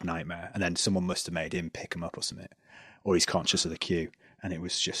a bad nightmare. And then someone must have made him pick him up or something. Or he's conscious of the queue. And it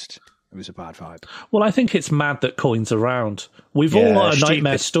was a bad vibe. Well, I think it's mad that coins are round. We've all got a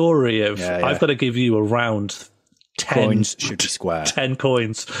nightmare story of, I've got to give you a round 10. Coins should be square. 10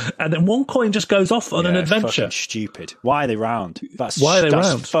 coins. And then one coin just goes off on an adventure. Fucking stupid. Why are they round? That's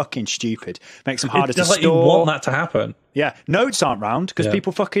round? Fucking stupid. Makes them harder to It's store. like you want that to happen. Yeah, notes aren't round because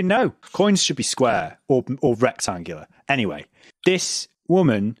people fucking know. Coins should be square or rectangular. Anyway, this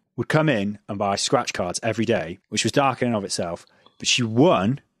woman would come in and buy scratch cards every day, which was dark in and of itself, but she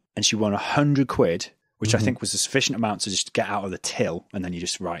won 100 quid, which I think was a sufficient amount to just get out of the till and then you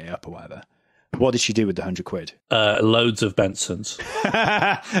just write it up or whatever. What did she do with the 100 quid? Loads of Bensons.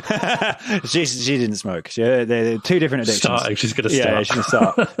 She didn't smoke. They're two different addictions. She's going to start. Yeah, she's going to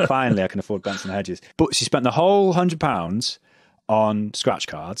start. Finally, I can afford Benson Hedges. But she spent the whole £100 on scratch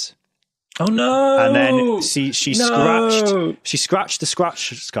cards. Oh no! And then she scratched the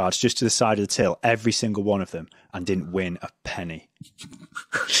scratch cards just to the side of the till, every single one of them, and didn't win a penny.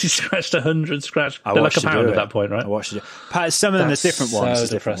 She scratched 100 scratch. They're like a pound at that point, right? I watched it. Some of them are different ones. So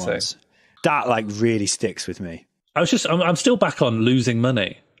different depressing. ones. That like really sticks with me. I'm still back on losing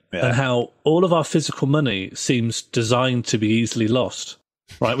money and how all of our physical money seems designed to be easily lost.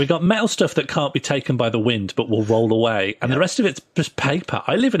 Right, we got metal stuff that can't be taken by the wind but will roll away, and the rest of it's just paper.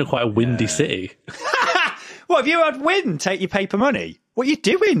 I live in quite a windy city. What, have you had wind take your paper money? What are you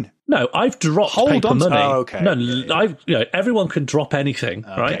doing? No, I've dropped paper money. Oh, okay. No, everyone can drop anything,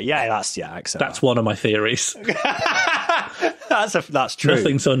 right? Yeah, I accept that's one of my theories. That's true.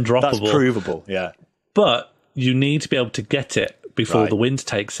 Nothing's undroppable. That's provable, yeah. But you need to be able to get it before the wind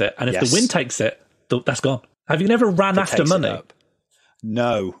takes it, and if the wind takes it, that's gone. Have you never ran after money?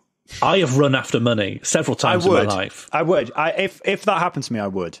 No. I have run after money several times in my life. I would. If that happened to me, I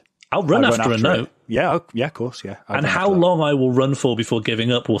would. I'll run after a note. Yeah, of course, yeah. And how long I will run for before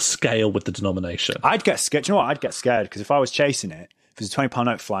giving up will scale with the denomination. I'd get scared. Do you know what? I'd get scared because if I was chasing it, if it was a £20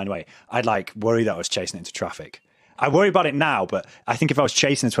 note flying away, I'd worry that I was chasing it into traffic. I worry about it now, but I think if I was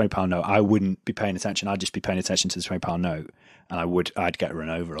chasing a £20 note, I wouldn't be paying attention. I'd just be paying attention to the £20 note, and I'd get run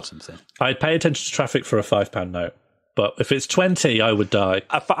over or something. I'd pay attention to traffic for a £5 note. But if it's 20, I would die.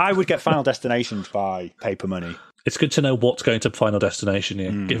 I would get Final Destination by paper money. It's good to know what's going to Final Destination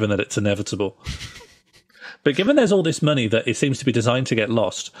here, given that it's inevitable. But given there's all this money that it seems to be designed to get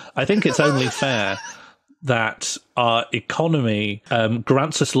lost, I think it's only fair that our economy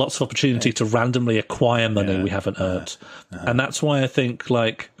grants us lots of opportunity to randomly acquire money we haven't earned. And that's why I think,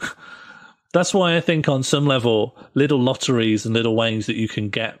 on some level, little lotteries and little ways that you can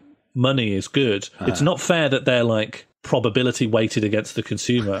get money is good. It's not fair that they're probability weighted against the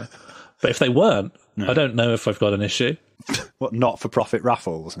consumer. But if they weren't, I don't know if I've got an issue. What, not-for-profit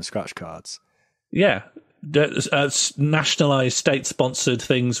raffles and scratch cards? Yeah. Nationalised, state-sponsored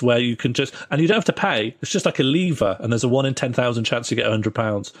things where you can and you don't have to pay. It's just like a lever, and there's a 1 in 10,000 chance you get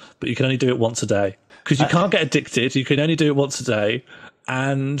 £100, but you can only do it once a day. Because you can't get addicted, you can only do it once a day,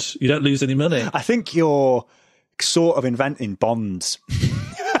 and you don't lose any money. I think you're sort of inventing bonds.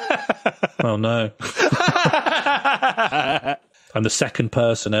 Oh, no. I'm the second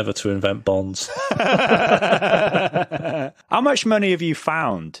person ever to invent bonds. How much money have you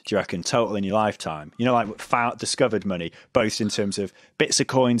found, do you reckon, total in your lifetime? Discovered money, both in terms of bits of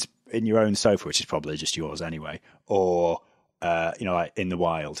coins in your own sofa, which is probably just yours anyway, or, in the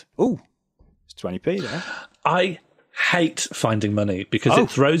wild. Ooh, it's 20p there. I hate finding money because it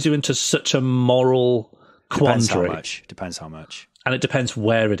throws you into such a moral quandary. Depends how much. And it depends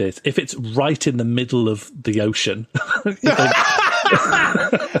where it is. If it's right in the middle of the ocean, could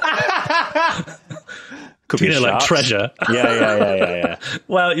be like treasure. Yeah.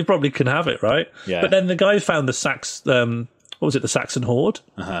 Well, you probably can have it, right? Yeah. But then the guy who found the the Saxon hoard?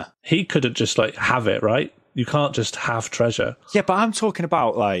 He couldn't just have it, right? You can't just have treasure. Yeah, but I'm talking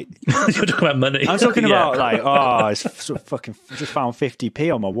about You're talking about money. I'm talking about I fucking just found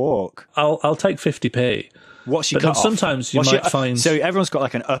 50p on my walk. I'll take 50p. What's your cut cut? Sometimes you might find. So everyone's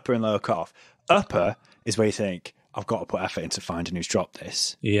got an upper and lower cut off. Upper is where you think I've got to put effort into finding who's dropped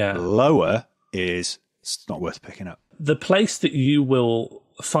this. Yeah. Lower is it's not worth picking up. the place that you will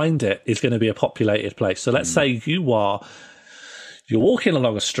find it is going to be a populated place. So let's say you're walking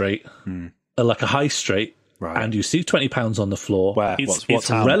along a street, like a high street, Right. and you see £20 on the floor. Where? It's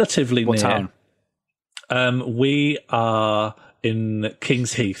town? relatively What near. town? We are in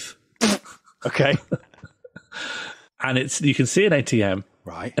King's Heath, Okay. and you can see an ATM,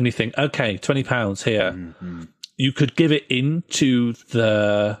 Right. and you think, okay, £20 here. You could give it into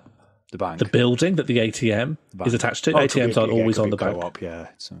the bank. the building that the ATM is attached to. Oh, it could ATMs be- aren't yeah, it always could on be the bank. co-op, yeah.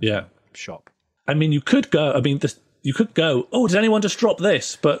 It's a Yeah. shop. I mean, you could go. You could go. Oh, did anyone just drop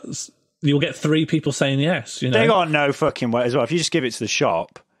this? But you'll get 3 people saying yes. You know, They got no fucking way as well. If you just give it to the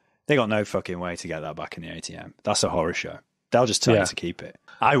shop, they got no fucking way to get that back in the ATM. That's a horror show. They'll just tell you to keep it.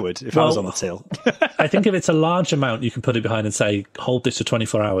 I would if I was on the till. I think if it's a large amount, you can put it behind and say, hold this for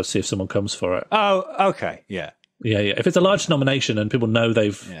 24 hours, see if someone comes for it. Oh, okay. Yeah. Yeah. If it's a large denomination and people know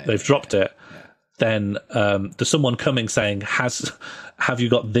they've dropped it, then there's someone coming saying, have you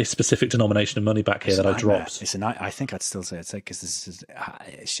got this specific denomination of money back here that I dropped? It's a night. I think I'd still say it's because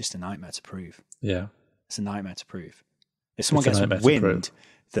it's just a nightmare to prove. Yeah. It's a nightmare to prove. If someone It's a gets nightmare to wind prove.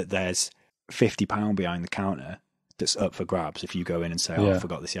 that there's £50 behind the counter that's up for grabs, if you go in and say, "Oh, I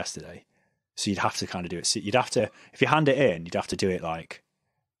forgot this yesterday," so you'd have to kind of do it. So you'd have to, if you hand it in, you'd have to do it like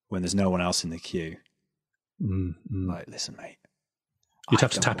when there's no one else in the queue. Like, listen, mate. You'd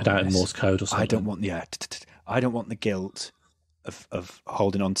have to tap it out in Morse code or something. I don't want, I don't want the guilt of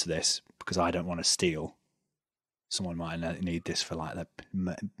holding on to this because I don't want to steal. Someone might need this for like their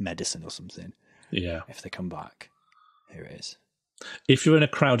medicine or something. Yeah. If they come back, here it is. If you're in a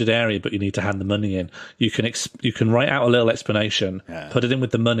crowded area but you need to hand the money in, you can write out a little explanation, put it in with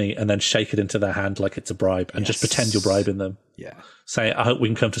the money, and then shake it into their hand like it's a bribe, and just pretend you're bribing them. Yeah. Say, I hope we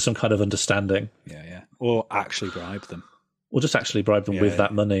can come to some kind of understanding. Yeah. Or actually bribe them. Or just actually bribe them with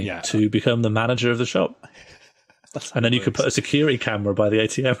that money to become the manager of the shop. And then you could put a security camera by the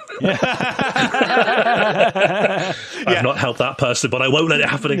ATM. I've not helped that person, but I won't let it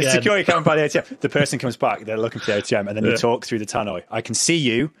happen again. Security camera by the ATM. The person comes back, they're looking for the ATM, and then you talk through the tannoy. I can see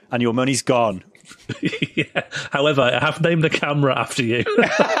you, and your money's gone. However, I have named the camera after you.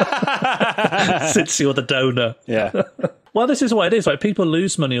 Since you're the donor. Yeah. Well, this is what it is. Like, people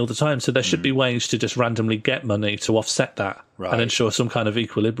lose money all the time, so there should be ways to just randomly get money to offset that and ensure some kind of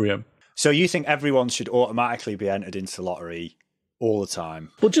equilibrium. So you think everyone should automatically be entered into the lottery all the time?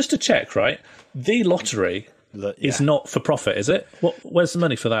 Well, just to check, right? The lottery is not for profit, is it? Where's the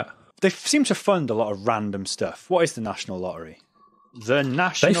money for that? They seem to fund a lot of random stuff. What is the National Lottery? The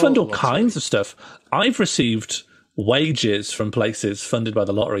National They fund all Lottery. kinds of stuff. I've received wages from places funded by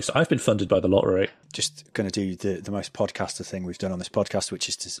the lottery, so I've been funded by the lottery. Just going to do the most podcaster thing we've done on this podcast, which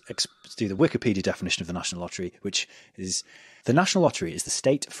is to do the Wikipedia definition of the National Lottery, which is: the National Lottery is the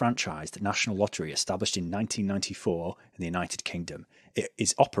state-franchised national lottery established in 1994 in the United Kingdom. It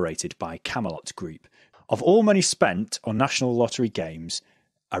is operated by Camelot Group. Of all money spent on national lottery games,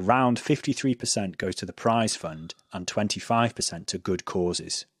 around 53% goes to the prize fund and 25% to good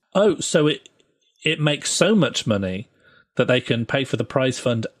causes. Oh, so it makes so much money that they can pay for the prize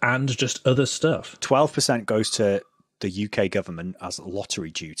fund and just other stuff. 12% goes to the UK government as lottery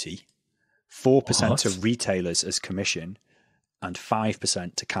duty, 4% to retailers as commission, and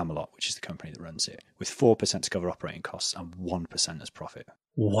 5% to Camelot, which is the company that runs it, with 4% to cover operating costs and 1% as profit.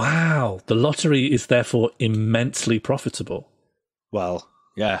 Wow. The lottery is therefore immensely profitable. Well,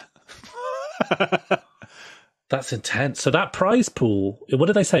 yeah. That's intense. So that prize pool, what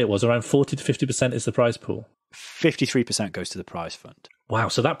did they say it was? Around 40 to 50% is the prize pool? 53% goes to the prize fund. Wow.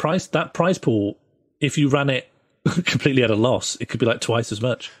 So that prize pool, if you ran it completely at a loss, it could be like twice as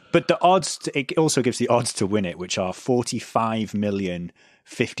much. But the odds, it also gives the odds to win it, which are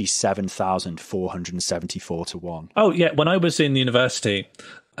 45,057,474 to 1. Oh, yeah. When I was in university,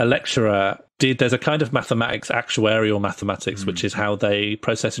 a lecturer there's a kind of mathematics, actuarial mathematics, which is how they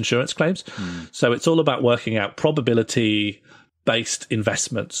process insurance claims. So it's all about working out probability-based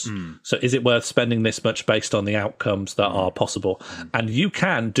investments. So is it worth spending this much based on the outcomes that are possible? And you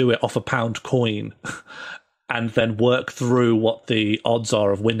can do it off a pound coin and then work through what the odds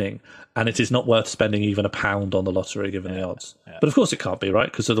are of winning. And it is not worth spending even £1 on the lottery given the odds. Yeah. But of course it can't be,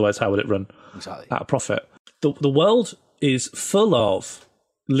 right? Because otherwise how would it run at a profit? The world is full of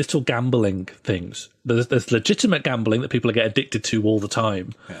little gambling things. There's legitimate gambling that people get addicted to all the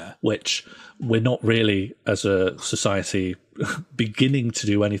time, which we're not really, as a society, beginning to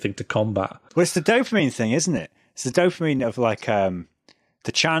do anything to combat. Well, it's the dopamine thing, isn't it? It's the dopamine of like the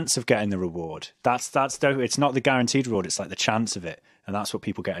chance of getting the reward. That's dope. It's not the guaranteed reward. It's like the chance of it, and that's what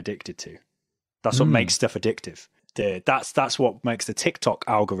people get addicted to. That's what makes stuff addictive. That's what makes the TikTok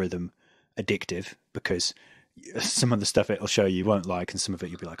algorithm addictive, because some of the stuff it'll show you won't like, and some of it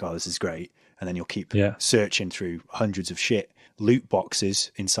you'll be like, oh, this is great. And then you'll keep searching through hundreds of shit loot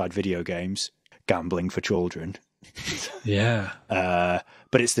boxes inside video games, gambling for children. Yeah.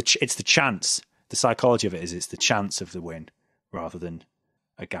 But it's the chance. The psychology of it is it's the chance of the win rather than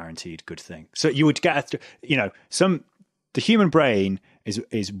a guaranteed good thing. So you would get, the human brain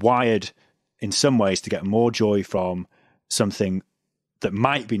is wired in some ways to get more joy from something that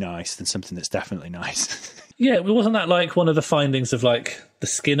might be nice than something that's definitely nice. Yeah, wasn't that like one of the findings of like the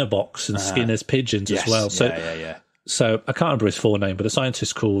Skinner box and Skinner's pigeons as well? So, yeah. So I can't remember his full name, but a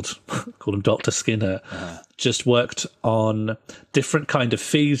scientist called him Dr. Skinner just worked on different kind of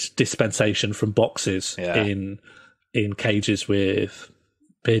feed dispensation from boxes in cages with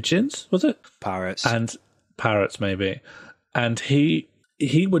pigeons, was it? Parrots. And parrots, maybe. And he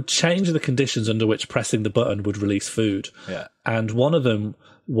would change the conditions under which pressing the button would release food. Yeah. And one of them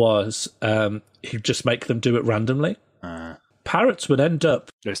was he'd just make them do it randomly. Parrots would end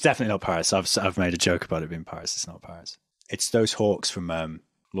up... It's definitely not parrots. I've made a joke about it being parrots. It's not parrots. It's those hawks from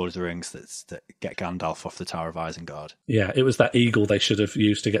Lord of the Rings that get Gandalf off the Tower of Isengard. Yeah, it was that eagle they should have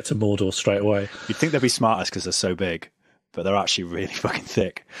used to get to Mordor straight away. You'd think they'd be smartest because they're so big, but they're actually really fucking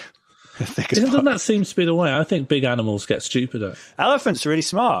thick. Doesn't that seem to be the way? I think big animals get stupider. Elephants are really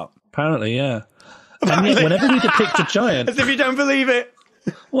smart. Apparently, yeah. And yet, whenever we depict a giant... As if you don't believe it.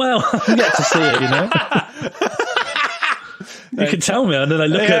 Well, I get to see it, you know? You can tell me, and then I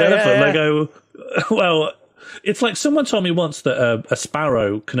look at an elephant and I go, well, it's like someone told me once that a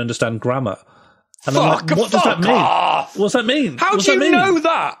sparrow can understand grammar. And I'm like, what does that mean? Off. What does that mean? How do you know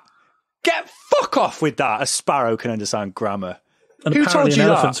that? Get fuck off with that. A sparrow can understand grammar. And Who apparently told you an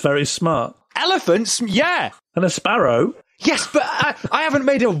that? elephant's very smart. Elephants? Yeah. And a sparrow? Yes, but I haven't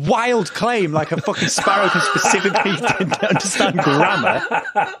made a wild claim like a fucking sparrow can specifically understand grammar.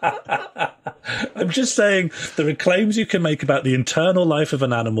 I'm just saying there are claims you can make about the internal life of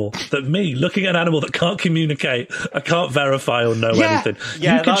an animal that me, looking at an animal that can't communicate, I can't verify or know anything.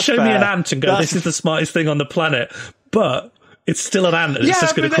 Yeah, you can show me an ant and go, this is the smartest thing on the planet, but it's still an ant and it's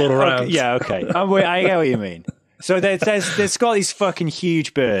just going to crawl around. Okay. I get what you mean. So there's got these fucking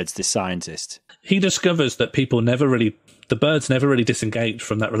huge birds, this scientist. He discovers that the birds never really disengage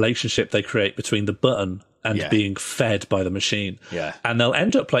from that relationship they create between the button and being fed by the machine. Yeah. And they'll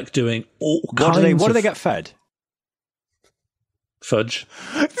end up like doing all kinds of... What do they get fed? Fudge.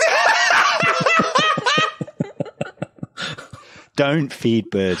 Don't feed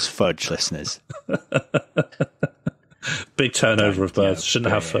birds fudge, listeners. Big turnover of birds.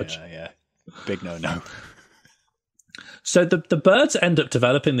 Shouldn't have fudge. Yeah. Big no. So the birds end up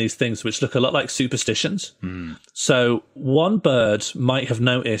developing these things which look a lot like superstitions. So one bird might have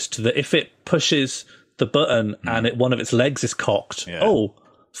noticed that if it pushes the button and one of its legs is cocked,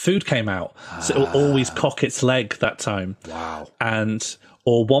 food came out. So it will always cock its leg that time. Wow.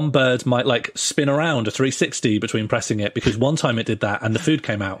 Or one bird might like spin around a 360 between pressing it because one time it did that and the food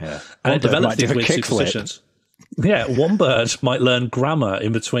came out. Yeah. And it develops these weird superstitions. Yeah, one bird might learn grammar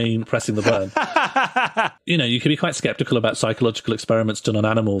in between pressing the button. You know, you can be quite skeptical about psychological experiments done on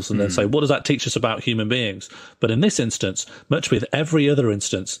animals and then say, what does that teach us about human beings? But in this instance, much with every other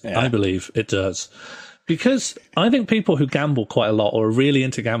instance, I believe it does. Because I think people who gamble quite a lot or are really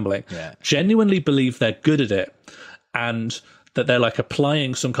into gambling genuinely believe they're good at it and that they're like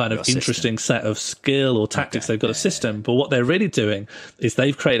applying some kind of interesting set of skill or tactics. They've got a system, but what they're really doing is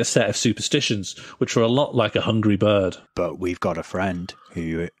they've created a set of superstitions, which are a lot like a hungry bird. But we've got a friend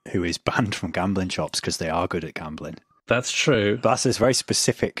who is banned from gambling shops because they are good at gambling. That's true. But that's this very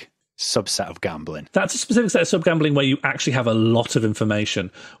specific subset of gambling. That's a specific set of sub-gambling where you actually have a lot of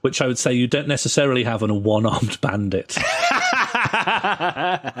information, which I would say you don't necessarily have on a one-armed bandit.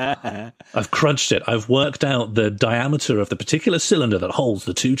 I've crunched it. I've worked out the diameter of the particular cylinder that holds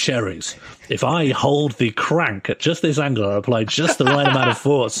the two cherries. If I hold the crank at just this angle or apply just the right amount of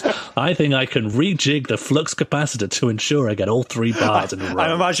force, I think I can rejig the flux capacitor to ensure I get all three bars in a row.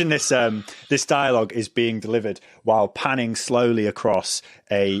 I imagine this dialogue is being delivered while panning slowly across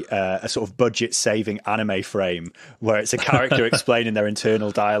a sort of budget-saving anime frame where it's a character explaining their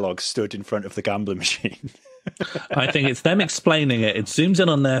internal dialogue stood in front of the gambling machine. I think it's them explaining it. It zooms in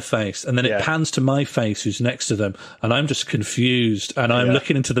on their face, and then it pans to my face, who's next to them, and I'm just confused. And I'm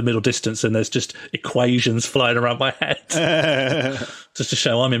looking into the middle distance, and there's just equations flying around my head, just to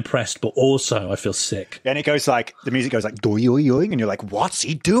show I'm impressed, but also I feel sick. And it goes like the music goes like doing, and you're like, "What's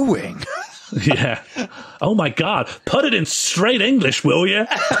he doing?" Yeah. Oh my God. Put it in straight English, will you? Okay,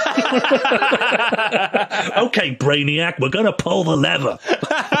 Brainiac, we're going to pull the lever.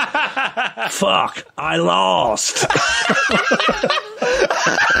 Fuck, I lost.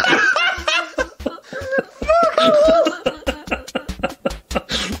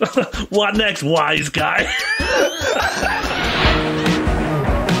 What next, wise guy?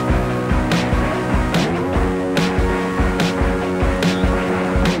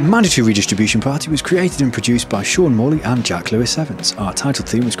 Mandatory Redistribution Party was created and produced by Sean Morley and Jack Lewis Evans. Our title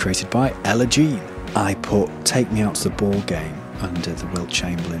theme was created by Ella Jean. I put Take Me Out to the Ball Game under the Wilt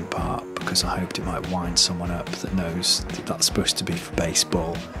Chamberlain part because I hoped it might wind someone up that knows that that's supposed to be for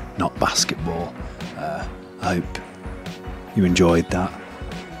baseball, not basketball. I hope you enjoyed that,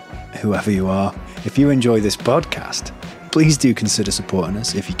 whoever you are. If you enjoy this podcast, please do consider supporting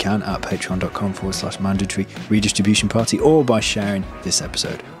us if you can at patreon.com/mandatory redistribution party or by sharing this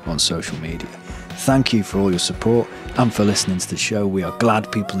episode on social media. Thank you for all your support and for listening to the show. We are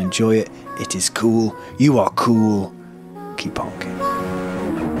glad people enjoy it. It is cool. You are cool. Keep honking.